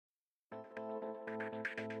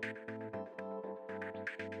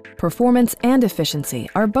Performance and efficiency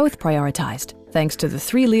are both prioritized thanks to the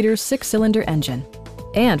 3-liter 6-cylinder engine.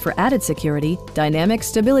 And for added security, dynamic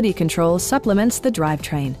stability control supplements the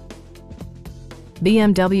drivetrain.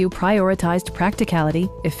 BMW prioritized practicality,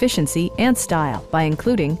 efficiency, and style by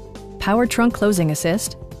including power trunk closing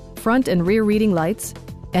assist, front and rear reading lights,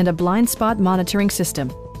 and a blind spot monitoring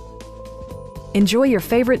system. Enjoy your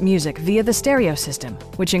favorite music via the stereo system,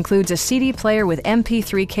 which includes a CD player with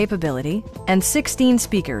MP3 capability and 16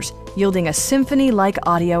 speakers, yielding a symphony-like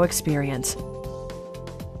audio experience.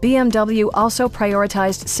 BMW also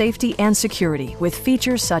prioritized safety and security with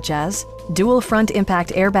features such as dual front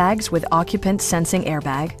impact airbags with occupant sensing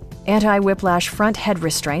airbag, anti-whiplash front head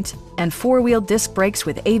restraints, and 4-wheel disc brakes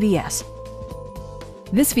with ABS.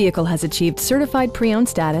 This vehicle has achieved certified pre-owned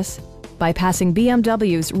status by passing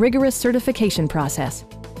BMW's rigorous certification process.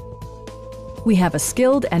 We have a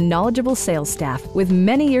skilled and knowledgeable sales staff with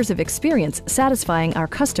many years of experience satisfying our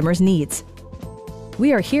customers' needs.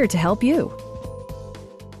 We are here to help you.